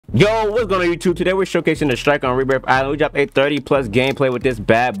Yo, what's going on YouTube? Today we're showcasing the Strike on Rebirth Island. We dropped a 30+ gameplay with this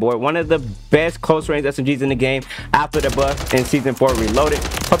bad boy. One of the best close range SMGs in the game after the buff in Season 4 Reloaded.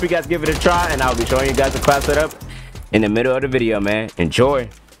 Hope you guys give it a try, and I'll be showing you guys the class setup in the middle of the video, man. Enjoy.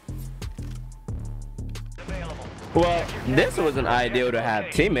 Well, this wasn't ideal to have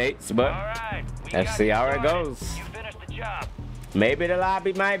teammates, but let's see how it goes. Maybe the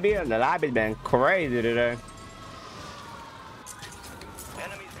lobby might be. The lobby's been crazy today.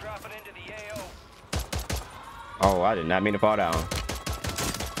 Oh, I did not mean to fall down.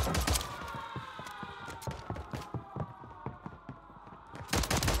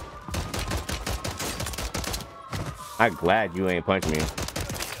 I'm glad you ain't punched me.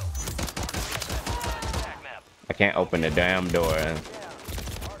 I can't open the damn door.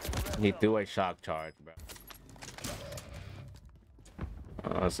 He threw a shock charge, bro.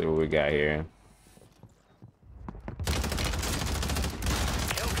 Let's see what we got here.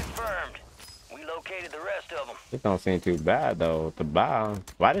 The rest of them. This don't seem too bad though. The bow.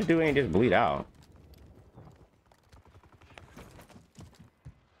 Why did dude ain't just bleed out?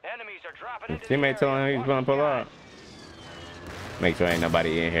 Enemies are dropping into Teammate telling him he's gonna pull up. Make sure ain't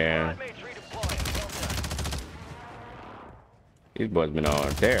nobody in here. These boys been on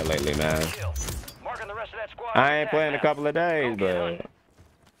tear lately, man. I ain't playing a couple of days, but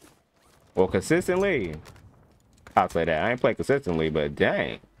well, consistently. I'll say that. I ain't playing consistently, but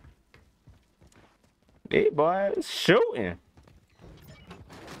dang. These boys shooting.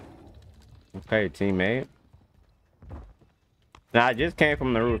 Okay, teammate. Now I just came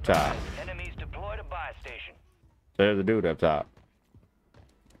from the rooftop. Enemies deployed a buy station. So there's a dude up top.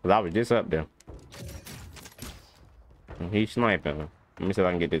 Cause I was just up there. And he's sniping. Let me see if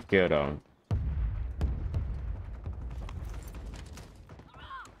I can get this kill though.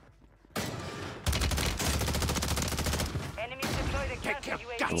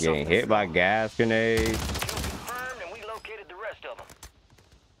 I'm getting hit by gas grenades. Confirmed, and we located the rest of them.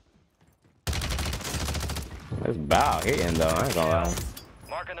 It's about hitting though, I ain't gonna lie.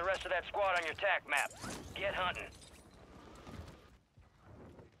 Marking the rest of that squad on your tac map. Get hunting.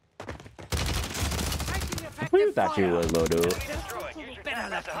 Who you thought you was, little dude?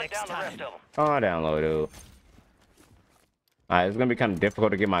 Oh, down, little dude. Alright, it's gonna be kind of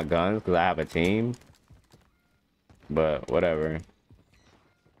difficult to get my guns because I have a team. But whatever.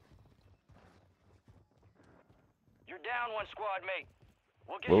 Down one squad mate.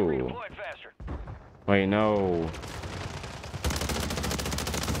 We'll get you redeployed faster. Wait, no.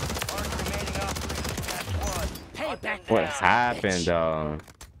 What happened, though?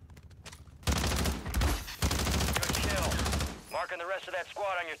 Marking the rest of that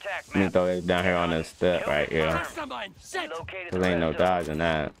squad on your tac map. Let me throw it down here on this step right here. There ain't no dodging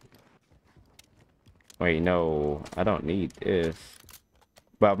that. Wait, no. I don't need this.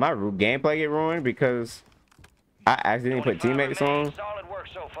 But my gameplay get ruined because I accidentally put teammates on. Solid work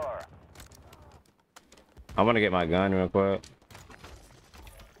so far. I want to get my gun real quick.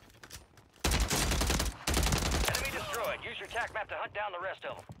 Enemy destroyed. Use your tac map to hunt down the rest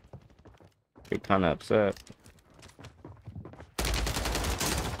of them. Be kind of upset.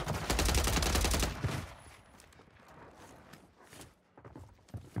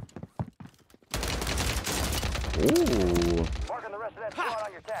 Ooh. Marking the rest of that squad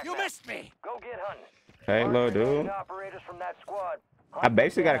on your tac map. You missed me. Go get hunting. Hey, little dude. Operators from that squad. I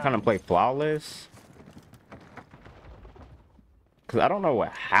basically got to kind of play flawless. Because I don't know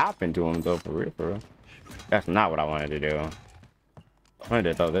what happened to him, though, for real. That's not what I wanted to do. I wanted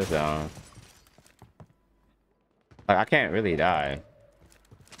to throw this down. Like, I can't really die.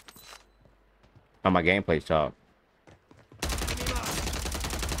 On my gameplay shop.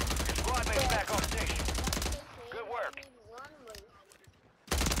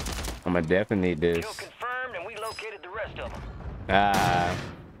 I'm gonna definitely need this. Kill confirmed, and we located the rest of them.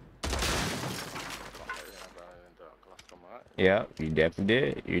 Yeah, you definitely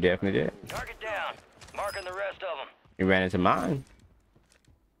did. You definitely did. Target down. Marking the rest of them. You ran into mine.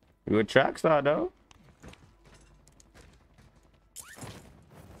 You a track star though.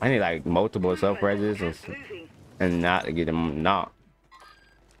 I need like multiple self-reses and not to get them knocked.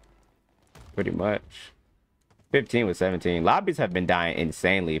 Pretty much. 15 with 17. Lobbies have been dying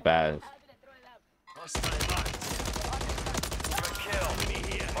insanely fast. Good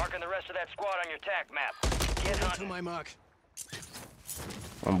kill. Marking the rest of that squad on your tac map. Get hunting. My mark.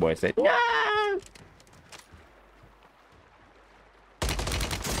 One boy said, "No."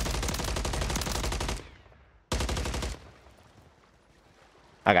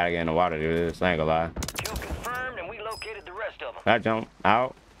 I gotta get in the water to do this. I ain't gonna lie. Kill confirmed, and we located the rest of them. I jump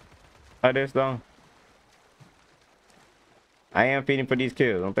out of this though. I I am feeding for these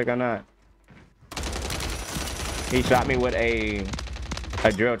kills. Don't think I'm not. He shot me with a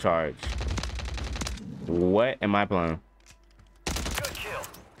drill charge. What am I playing? Good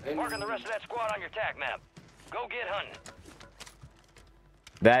kill. Marking the rest of that squad on your attack map. Go get hunting.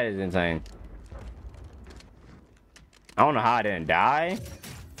 That is insane. I don't know how I didn't die,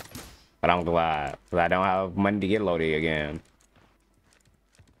 but I'm glad because I don't have money to get loaded again.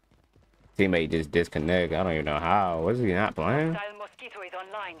 Teammate just disconnect. I don't even know how. Was he not playing? Mosquito is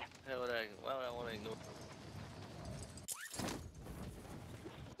online. Why would I want to ignore?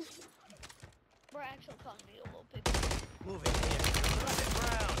 We're actually calling you a little pig. Move in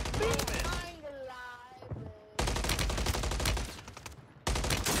here.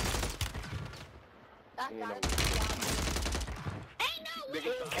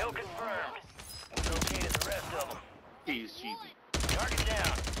 Kill confirmed. Located the rest of them. He's cheating. Target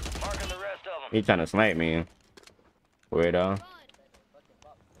down. Marking the rest of them. He trying to snipe me. Weirdo.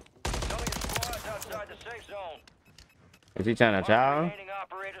 Some of your squads outside the safe zone. Is he trying to Mark the chow? remaining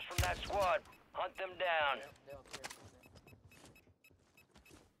operators from that squad. Hunt them down.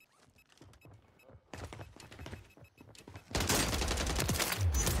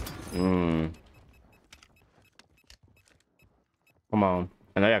 Come on.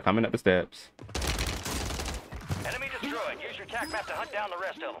 I know y'all coming up the steps. Enemy destroyed. Use your attack map to hunt down the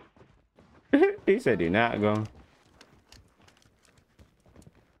rest of them. He said do not go.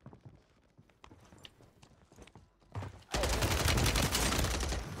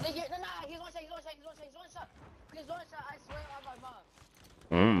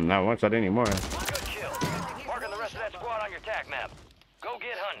 Not one shot anymore. Good kill. Marking the rest of that squad on your attack map. Go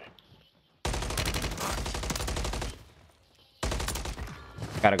get hunting.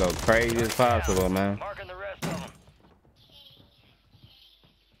 Gotta go crazy as possible, man. Marking the rest of them.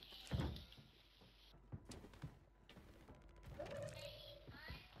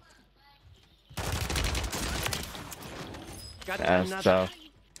 That's tough.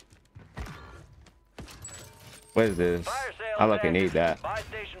 What is this? Fire sale I look is and need active. that. Buy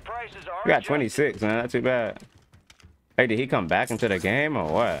station prices are We got adjusted. 26, man. Not too bad. Hey, did he come back into the game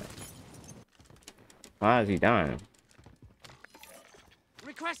or what? Why is he dying?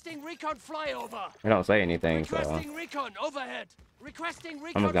 Requesting recon flyover. He don't say anything, so Requesting recon overhead. Requesting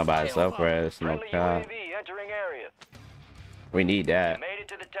recon I'm just gonna buy a self res. No Friendly cap. UAV entering area. We need that. Made it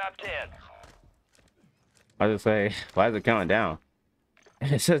to the top 10. I was just say, why is it counting down?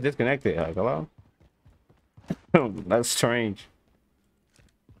 It says disconnected. Like, hello? That's strange.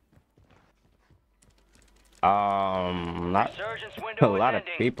 Not Resurgence a window lot is of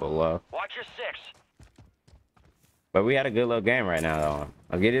ending. people, Watch your 6. but we had a good little game right now, though.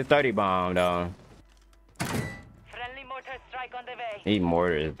 Let's get his 30 bomb, though. Friendly mortar strike on the way. He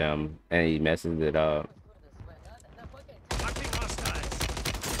mortars them and he messes it up. Marking hostiles.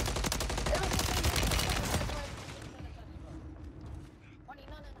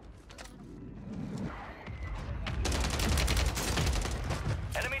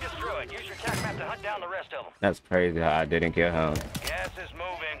 Enemy destroyed. Use your attack map to hunt down the rest of them. That's crazy how I didn't kill him. Gas is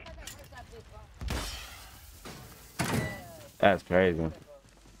moving. That's crazy.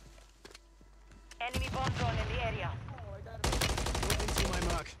 Enemy bomb drone in the area. Moving to my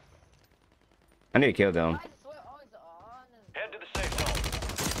mark. I need to kill them. Head to the safe zone.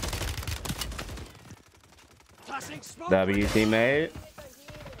 Tossing smoke. W teammate.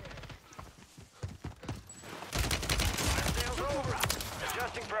 Sales over.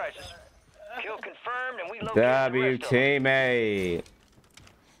 Adjusting prices. Kill confirmed and we locate W the rest of them. teammate.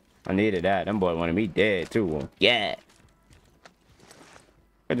 I needed that. Them boy wanted me dead too. Yeah.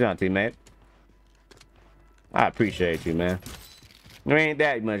 Good job, teammate. I appreciate you, man. You ain't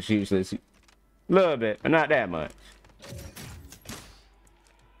that much useless. A little bit, but not that much.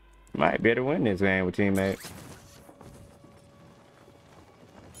 Might be able to win this game with teammate.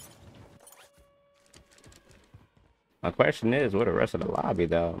 My question is, what the rest of the lobby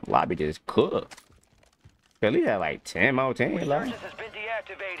though? Lobby just cooked. At least had like 10 more teams left. Resurgence has been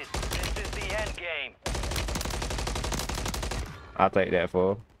deactivated. This is the end game. I'll take that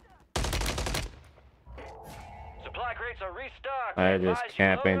for. Supply crates are restocked. They're Advise just you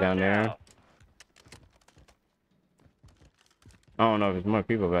camping load down up there. now. I don't know if there's more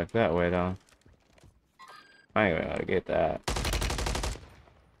people back that way though. I ain't gonna get that.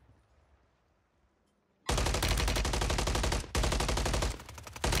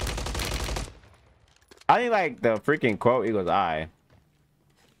 I think like the freaking quote equals I.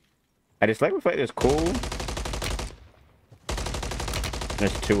 I just like reflect is cool.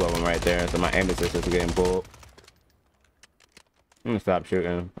 There's two of them right there, so my aim assist is getting pulled. I'm gonna stop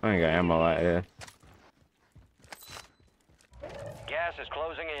shooting. I ain't got ammo right there.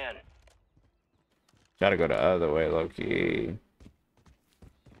 in. Gotta go the other way, low key.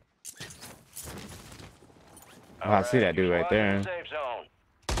 Oh, I see that dude right there. Safe zone.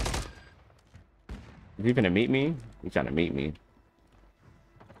 Is he gonna meet me? He's trying to meet me.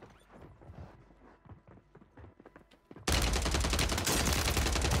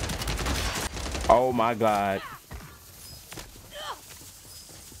 Oh my god.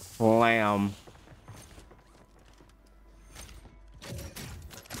 Slam.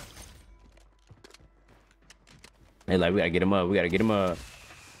 Hey, like, we gotta get him up. We gotta get him up.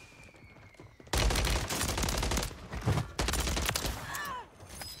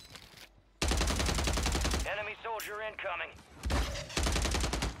 Enemy soldier incoming.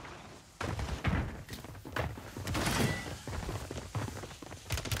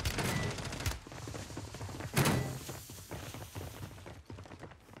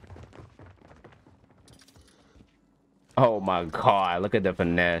 Oh my god, look at the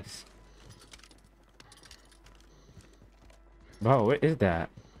finesse. Bro, what is that?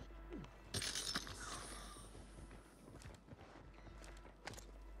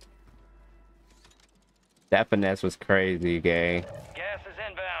 That finesse was crazy, gang. Gas is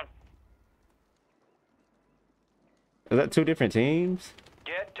inbound. Is that two different teams?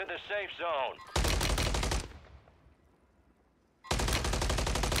 Get to the safe zone.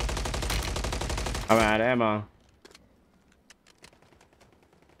 I'm out of ammo.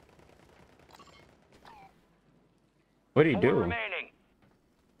 What did he 4 do? remaining.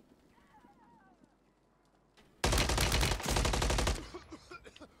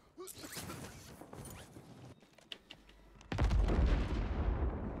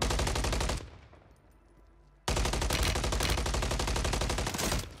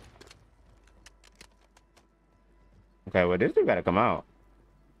 Okay, well, this dude gotta come out.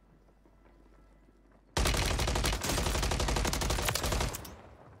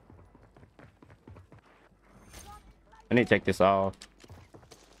 I need to take this off.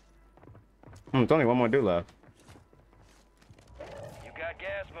 There's only one more dude left. You got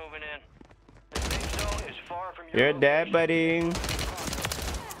gas moving in. The safe zone is far from your You're dead, buddy.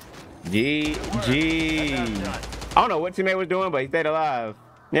 GG. I don't know what teammate was doing, but he stayed alive.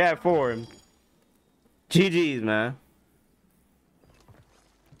 Yeah, 4. GG's, man.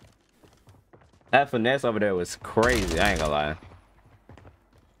 That finesse over there was crazy. I ain't gonna lie.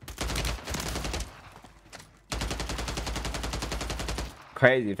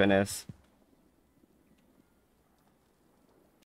 Crazy finesse.